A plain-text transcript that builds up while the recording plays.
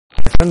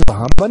Current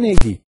وہاں بنے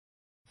گی.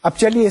 اب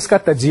چلیے اس کا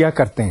تجزیہ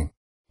کرتے ہیں.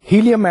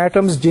 ہیلیم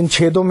ایٹمز جن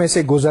چھیدوں میں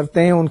سے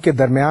گزرتے ہیں ان کے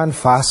درمیان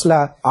فاصلہ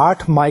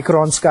 8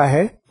 مائکرونز کا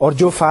ہے، اور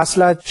جو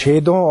فاصلہ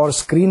چھیدوں اور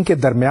اسکرین کے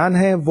درمیان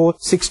ہے وہ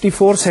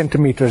 64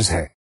 سینٹی میٹرز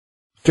ہے.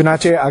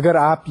 چنانچہ اگر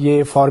آپ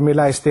یہ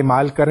فارمولا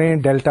استعمال کریں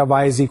delta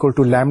Y is equal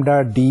to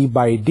lambda D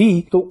by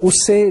D, تو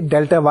اس سے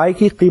ڈیلٹا وائی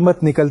کی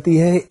قیمت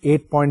نکلتی ہے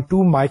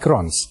 8.2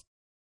 مائکرونز.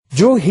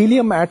 جو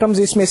ہیلیم ایٹمز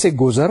اس میں سے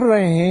گزر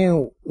رہے ہیں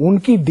ان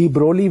کی ڈی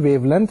برولی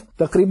ویو لینتھ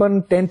تقریباً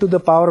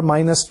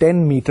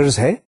 10⁻⁻10 میٹرز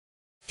ہے.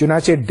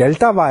 چنانچہ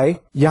ڈیلٹا وائی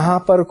یہاں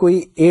پر کوئی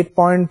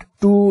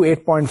 8.2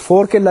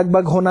 8.4 کے لگ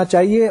بھگ ہونا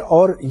چاہیے،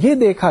 اور یہ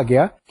دیکھا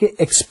گیا کہ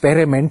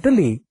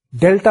experimentally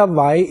delta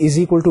Y is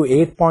equal to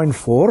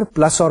 8.4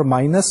 plus اور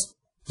مائنس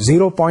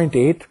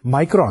 0.8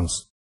 مائکرونز.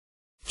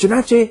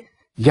 چنانچہ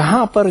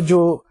یہاں پر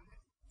جو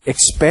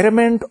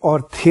ایکسپیریمنٹ اور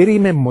تھیوری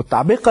میں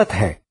مطابقت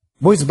ہے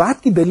وہ اس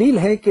بات کی دلیل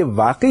ہے کہ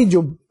واقعی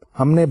جو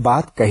ہم نے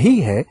بات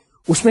کہی ہے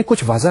اس میں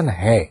کچھ وزن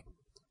ہے.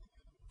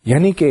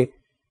 یعنی کہ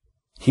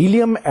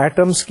ہیلیم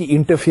ایٹمز کی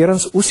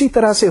انٹرفیئرنس اسی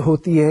طرح سے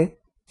ہوتی ہے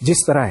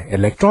جس طرح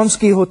الیکٹرانز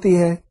کی ہوتی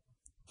ہے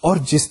اور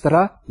جس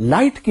طرح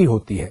لائٹ کی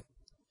ہوتی ہے.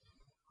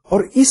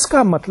 اور اس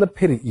کا مطلب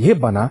پھر یہ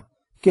بنا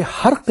کہ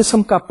ہر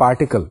قسم کا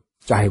پارٹیکل،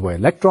 چاہے وہ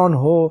الیکٹران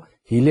ہو،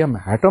 ہیلیم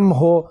ایٹم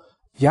ہو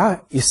یا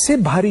اس سے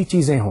بھاری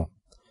چیزیں ہوں،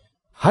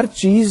 ہر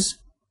چیز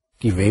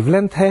کی ویو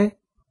لینتھ ہے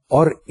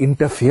اور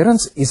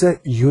interference is a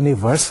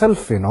universal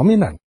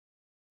phenomenon.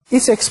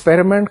 Us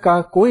experiment کا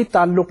کوئی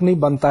تعلق نہیں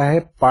بنتا ہے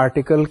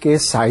پارٹیکل کے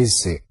سائز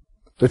سے.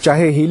 تو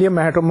چاہے ہیلیم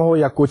ایٹم ہو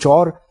یا کچھ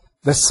اور،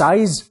 the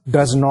size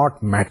does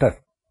not matter.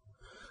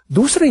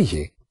 دوسرے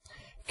یہ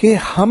کہ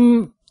ہم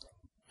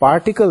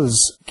پارٹیکلز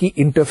کی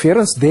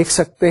انٹرفیئرنس دیکھ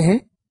سکتے ہیں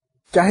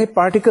چاہے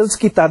پارٹیکلز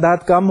کی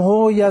تعداد کم ہو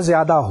یا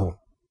زیادہ ہو.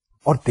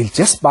 اور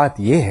دلچسپ بات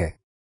یہ ہے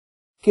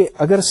کہ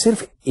اگر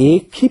صرف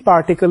ایک ہی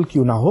پارٹیکل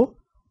کیوں نہ ہو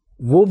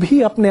وہ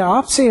بھی اپنے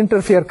آپ سے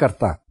انٹرفیئر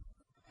کرتا.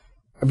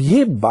 اب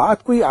یہ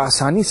بات کوئی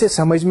آسانی سے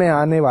سمجھ میں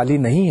آنے والی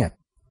نہیں ہے.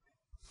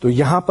 تو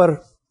یہاں پر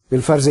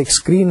بالفرض ایک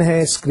اسکرین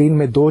ہے، اسکرین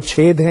میں 2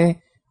 چھید ہیں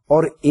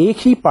اور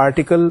ایک ہی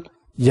پارٹیکل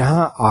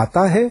یہاں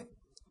آتا ہے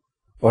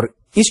اور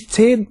اس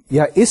چھید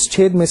یا اس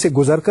چھید میں سے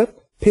گزر کر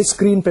پھر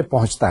اسکرین پہ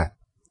پہنچتا ہے.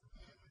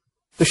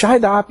 تو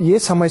شاید آپ یہ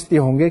سمجھتے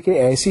ہوں گے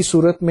کہ ایسی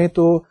صورت میں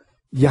تو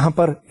یہاں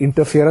پر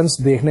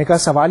انٹرفیئرنس دیکھنے کا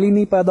سوال ہی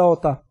نہیں پیدا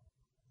ہوتا،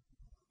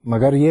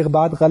 مگر یہ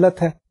بات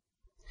غلط ہے.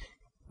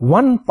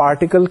 One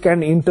particle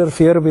can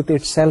interfere with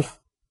itself.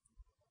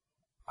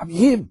 اب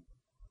یہ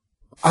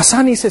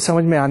آسانی سے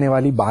سمجھ میں آنے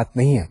والی بات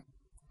نہیں ہے.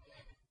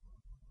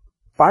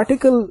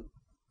 پارٹیکل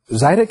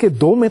ظاہر کہ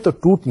 2 میں تو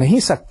ٹوٹ نہیں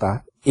سکتا،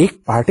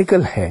 ایک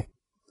پارٹیکل ہے،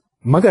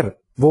 مگر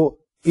وہ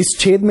اس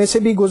چھید میں سے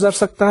بھی گزر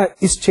سکتا ہے،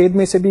 اس چھید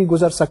میں سے بھی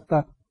گزر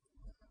سکتا.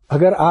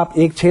 اگر آپ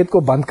ایک چھید کو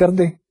بند کر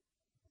دیں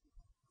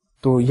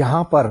تو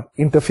یہاں پر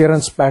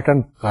انٹرفیئرنس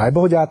پیٹرن غائب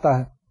ہو جاتا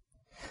ہے.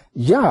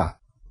 یا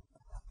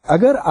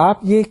اگر آپ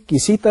یہ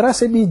کسی طرح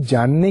سے بھی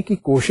جاننے کی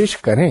کوشش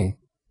کریں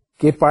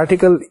کہ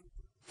پارٹیکل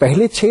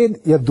پہلے چھید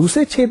یا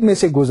دوسرے چھید میں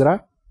سے گزرا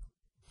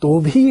تو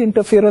بھی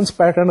انٹرفیئرنس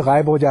پیٹرن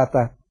غائب ہو جاتا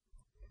ہے.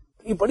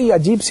 یہ بڑی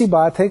عجیب سی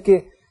بات ہے کہ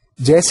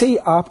جیسے ہی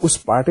آپ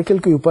اس پارٹیکل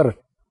کے اوپر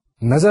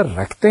نظر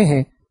رکھتے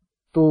ہیں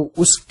تو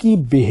اس کی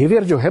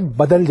بیہیویئر جو ہے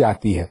بدل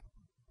جاتی ہے.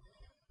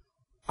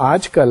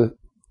 آج کل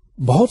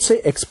بہت سے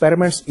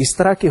ایکسپیریمنٹس اس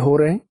طرح کے ہو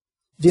رہے ہیں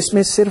جس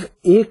میں صرف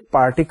ایک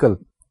پارٹیکل،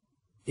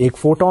 ایک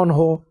فوٹون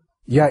ہو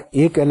یا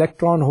ایک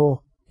الیکٹران ہو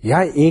یا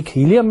ایک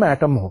ہیلیم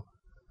ایٹم ہو،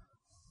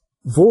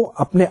 وہ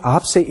اپنے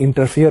آپ سے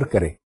انٹرفیئر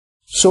کرے.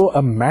 سو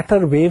a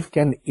matter view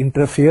can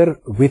interfere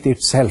with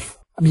it self.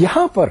 اب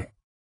یہاں پر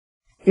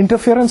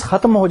انٹرفیئرنس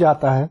ختم ہو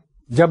جاتا ہے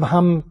جب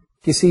ہم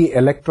کسی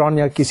الیکٹران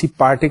یا کسی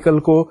پارٹیکل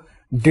کو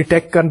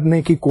ڈیٹیکٹ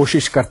کرنے کی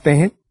کوشش کرتے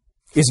ہیں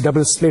اس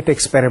ڈبل سلٹ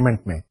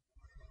ایکسپیریمنٹ میں.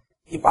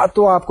 یہ بات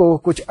تو آپ کو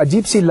کچھ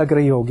عجیب سی لگ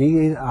رہی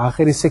ہوگی،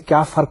 آخر اس سے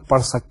کیا فرق پڑ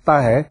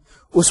سکتا ہے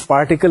اس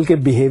پارٹیکل کے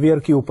بیہیویئر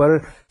کے اوپر،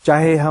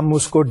 چاہے ہم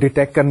اس کو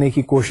ڈیٹیکٹ کرنے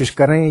کی کوشش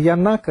کریں یا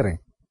نہ کریں.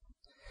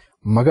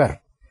 مگر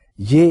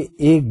یہ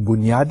ایک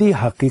بنیادی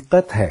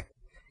حقیقت ہے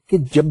کہ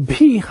جب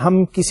بھی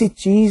ہم کسی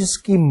چیز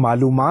کی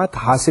معلومات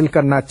حاصل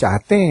کرنا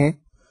چاہتے ہیں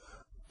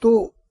تو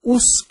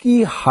اس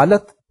کی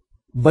حالت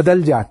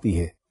بدل جاتی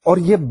ہے اور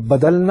یہ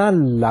بدلنا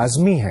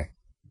لازمی ہے.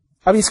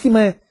 اب اس کی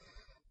میں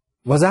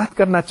وضاحت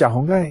کرنا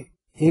چاہوں گا.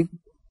 ایک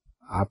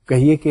آپ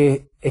کہیے کہ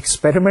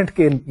ایکسپیریمنٹ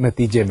کے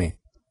نتیجے میں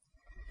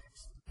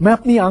میں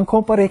اپنی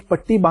آنکھوں پر ایک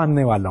پٹی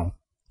باندھنے والا ہوں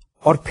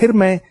اور پھر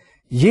میں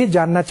یہ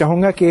جاننا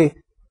چاہوں گا کہ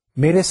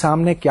میرے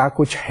سامنے کیا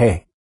کچھ ہے.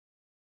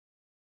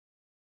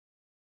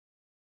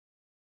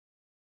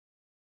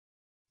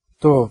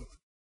 تو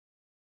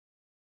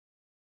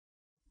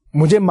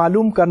مجھے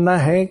معلوم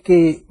کرنا ہے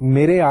کہ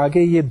میرے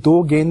آگے یہ 2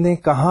 گیندیں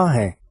کہاں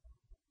ہیں.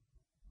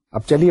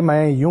 اب چلیے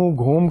میں یوں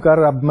گھوم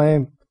کر اب میں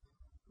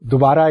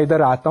دوبارہ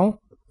ادھر آتا ہوں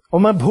اور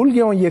میں بھول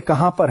گیا ہوں یہ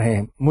کہاں پر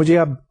ہیں. مجھے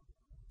اب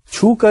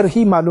چھو کر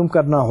ہی معلوم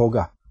کرنا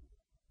ہوگا.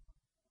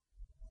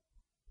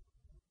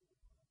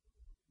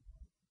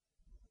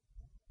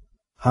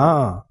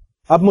 ہاں،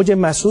 اب مجھے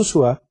محسوس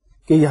ہوا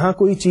کہ یہاں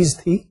کوئی چیز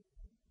تھی.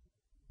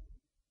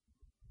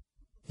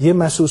 یہ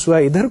محسوس ہوا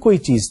ادھر کوئی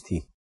چیز تھی.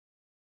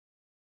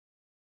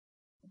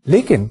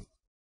 لیکن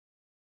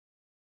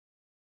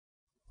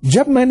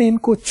جب میں نے ان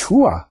کو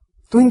چھوا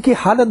تو ان کی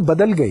حالت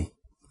بدل گئی.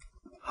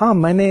 ہاں،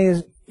 میں نے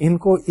ان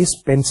کو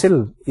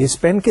اس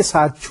پین کے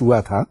ساتھ چھوا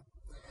تھا.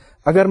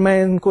 اگر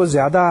میں ان کو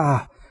زیادہ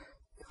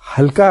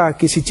ہلکا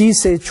کسی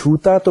چیز سے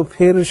چھوتا تو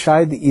پھر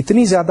شاید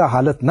اتنی زیادہ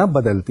حالت نہ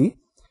بدلتی،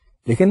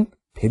 لیکن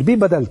پھر بھی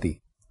بدلتی.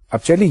 اب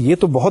چلیے، یہ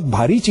تو بہت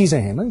بھاری چیزیں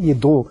ہیں نا، یہ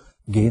 2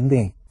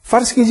 گیندیں.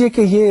 فرض کیجئے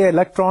کہ یہ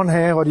الیکٹران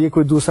ہے اور یہ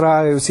کوئی دوسرا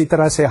اسی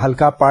طرح سے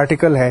ہلکا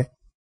پارٹیکل ہے،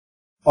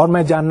 اور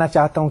میں جاننا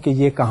چاہتا ہوں کہ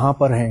یہ کہاں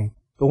پر ہیں.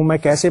 تو میں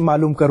کیسے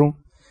معلوم کروں؟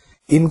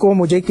 ان کو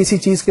مجھے کسی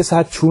چیز کے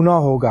ساتھ چھونا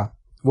ہوگا.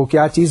 وہ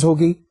کیا چیز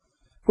ہوگی؟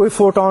 کوئی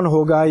فوٹون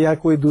ہوگا یا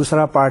کوئی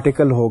دوسرا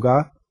پارٹیکل ہوگا.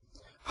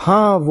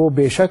 ہاں، وہ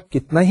بے شک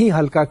کتنا ہی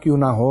ہلکا کیوں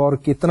نہ ہو اور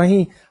کتنا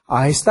ہی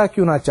آہستہ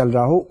کیوں نہ چل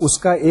رہا ہو، اس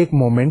کا ایک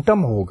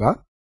مومنٹم ہوگا.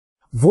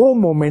 وہ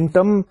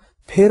مومنٹم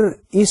پھر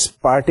اس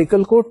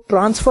پارٹیکل کو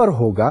ٹرانسفر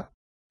ہوگا.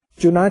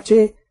 چنانچہ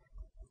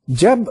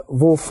جب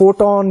وہ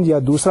فوٹون یا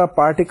دوسرا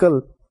پارٹیکل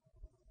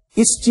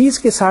اس چیز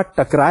کے ساتھ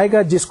ٹکرائے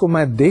گا جس کو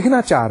میں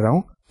دیکھنا چاہ رہا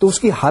ہوں، تو اس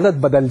کی حالت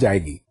بدل جائے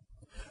گی.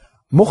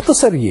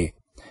 مختصر یہ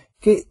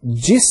کہ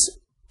جس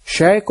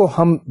شے کو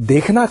ہم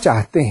دیکھنا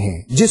چاہتے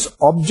ہیں، جس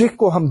آبجیکٹ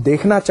کو ہم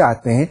دیکھنا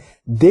چاہتے ہیں،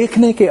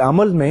 دیکھنے کے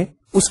عمل میں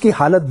اس کی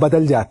حالت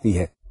بدل جاتی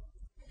ہے.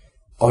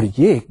 اور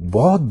یہ ایک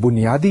بہت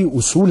بنیادی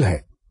اصول ہے.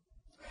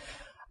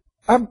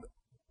 اب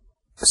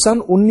سن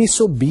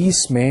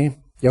 1920 میں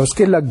یا اس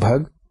کے لگ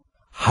بھگ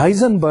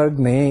ہائزنبرگ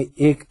نے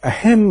ایک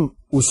اہم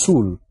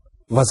اصول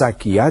وضع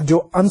کیا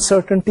جو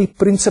انسرٹنٹی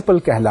پرنسپل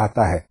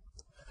کہلاتا ہے.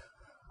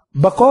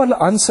 بقول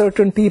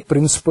انسرٹنٹی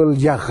پرنسپل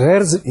یا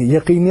غیر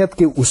یقینیت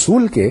کے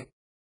اصول کے،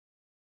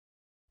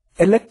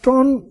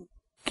 الیکٹران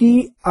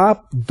کی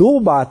آپ 2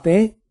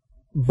 باتیں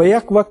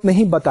بیک وقت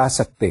نہیں بتا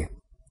سکتے.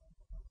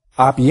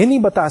 آپ یہ نہیں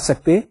بتا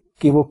سکتے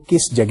کہ وہ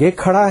کس جگہ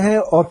کھڑا ہے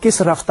اور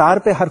کس رفتار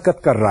پہ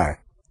حرکت کر رہا ہے.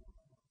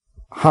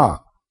 ہاں،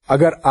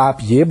 اگر آپ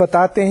یہ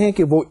بتاتے ہیں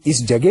کہ وہ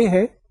اس جگہ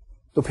ہے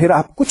تو پھر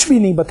آپ کچھ بھی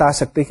نہیں بتا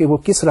سکتے کہ وہ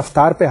کس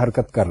رفتار پہ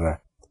حرکت کر رہا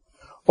ہے.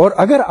 اور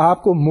اگر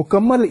آپ کو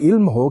مکمل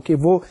علم ہو کہ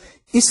وہ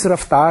اس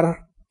رفتار،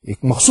 ایک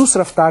مخصوص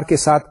رفتار کے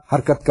ساتھ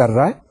حرکت کر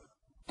رہا ہے،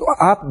 تو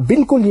آپ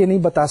بالکل یہ نہیں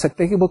بتا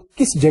سکتے کہ وہ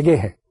کس جگہ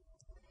ہے.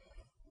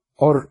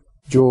 اور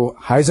جو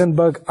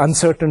ہائزنبرگ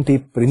انسرٹنٹی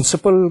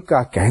پرنسپل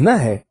کا کہنا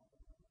ہے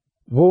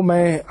وہ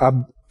میں اب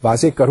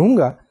واضح کروں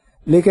گا،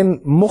 لیکن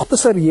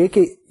مختصر یہ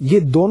کہ یہ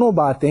دونوں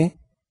باتیں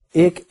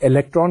ایک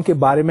الیکٹران کے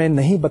بارے میں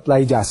نہیں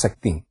بتلائی جا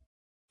سکتی.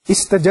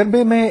 اس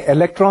تجربے میں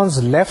الیکٹرانز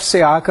لیفٹ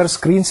سے آ کر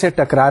اسکرین سے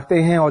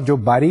ٹکراتے ہیں اور جو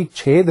باریک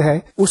چھید ہے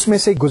اس میں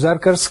سے گزر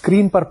کر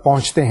اسکرین پر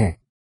پہنچتے ہیں.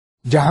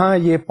 جہاں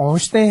یہ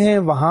پہنچتے ہیں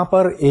وہاں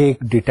پر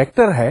ایک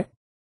ڈیٹیکٹر ہے،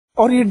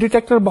 اور یہ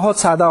ڈیٹیکٹر بہت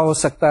سادہ ہو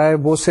سکتا ہے.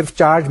 وہ صرف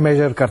چارج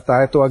میجر کرتا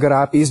ہے. تو اگر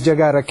آپ اس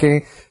جگہ رکھیں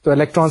تو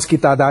الیکٹرانز کی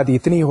تعداد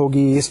اتنی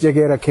ہوگی، اس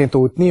جگہ رکھیں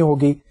تو اتنی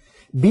ہوگی.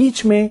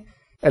 بیچ میں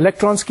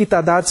الیکٹرانز کی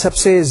تعداد سب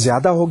سے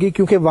زیادہ ہوگی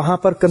کیونکہ وہاں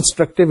پر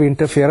کنسٹرکٹیو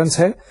انٹرفیئرنس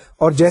ہے،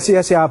 اور جیسے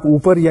جیسے آپ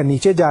اوپر یا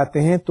نیچے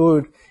جاتے ہیں تو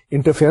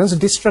انٹرفیئرنس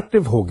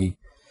ڈسٹرکٹیو ہوگی.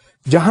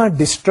 جہاں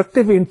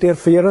ڈسٹرکٹیو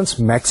انٹرفیئرنس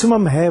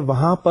میکسیمم ہے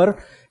وہاں پر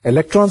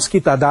الیکٹرانز کی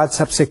تعداد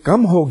سب سے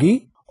کم ہوگی،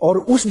 اور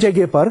اس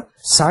جگہ پر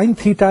sine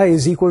theta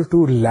is equal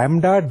to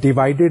lambda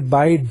divided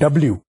by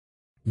W.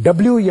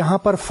 W یہاں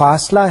پر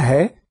فاصلہ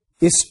ہے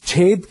اس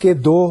چھید کے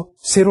 2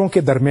 سروں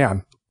کے درمیان.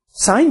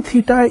 Sine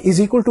theta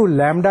is equal to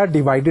lambda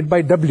divided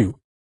by W.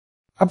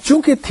 اب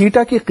چونکہ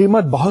تھیٹا کی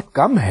قیمت بہت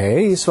کم ہے،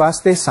 اس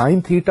واسطے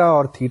سائن تھیٹا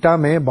اور تھیٹا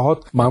میں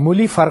بہت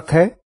معمولی فرق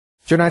ہے.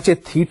 چنانچہ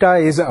theta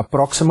is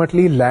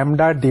approximately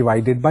lambda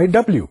divided by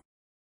W.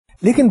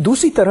 لیکن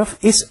دوسری طرف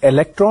اس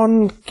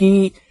الیکٹران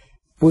کی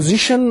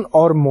پوزیشن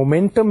اور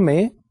مومنٹم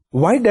میں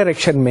وائی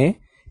ڈائریکشن میں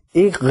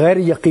ایک غیر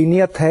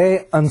یقینیت ہے،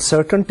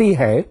 انسرٹنٹی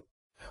ہے.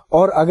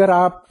 اور اگر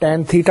آپ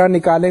ٹین تھیٹا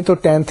نکالیں تو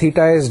ten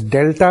theta is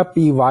delta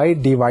P Y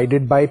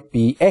divided by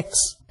P x.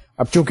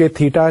 اب چونکہ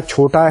تھیٹا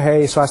چھوٹا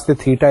ہے اس واسطے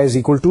theta is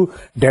equal to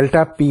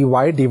delta P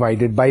Y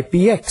divided by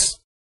P x.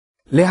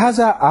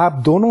 لہذا آپ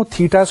دونوں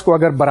تھیٹاز کو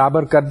اگر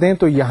برابر کر دیں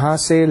تو یہاں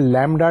سے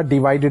lambda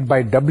divided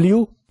by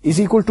W is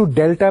equal to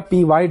delta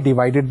P Y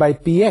divided by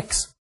P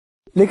x.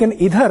 لیکن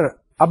ادھر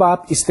اب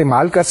آپ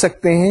استعمال کر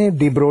سکتے ہیں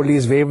D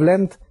برولیز wave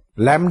length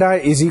lambda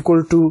is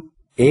equal to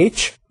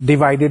H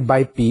divided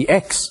by P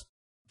x.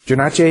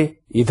 چنانچہ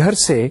ادھر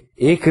سے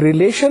ایک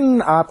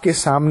ریلیشن آپ کے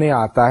سامنے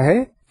آتا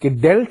ہے کہ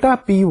delta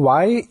P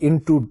Y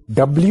into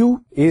W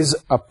is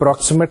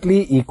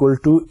approximately equal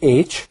to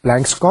H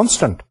Planck's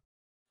constant.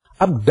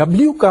 اب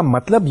ڈبلیو کا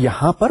مطلب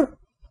یہاں پر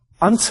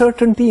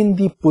uncertainty in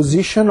the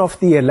position of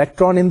the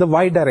electron in the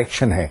Y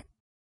direction ہے.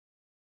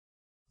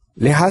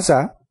 لہذا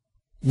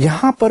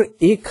یہاں پر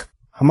ایک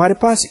ہمارے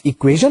پاس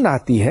اکویژن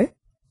آتی ہے،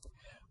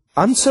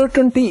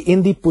 uncertainty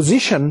in the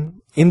position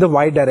in the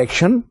Y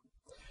direction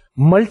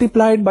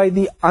multiplied by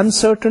the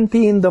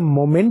uncertainty in the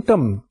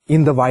momentum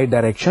in the Y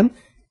direction.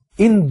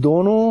 ان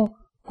دونوں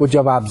کو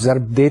جب آپ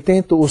ضرب دیتے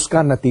ہیں تو اس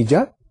کا نتیجہ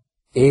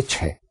ایچ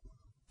ہے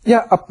یا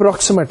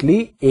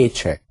اپروکسیمیٹلی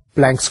ایچ ہے،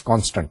 پلانکس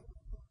کانسٹنٹ.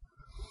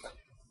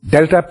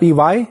 ڈیلٹا پی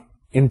وائی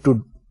انٹو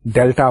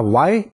डेल्टा y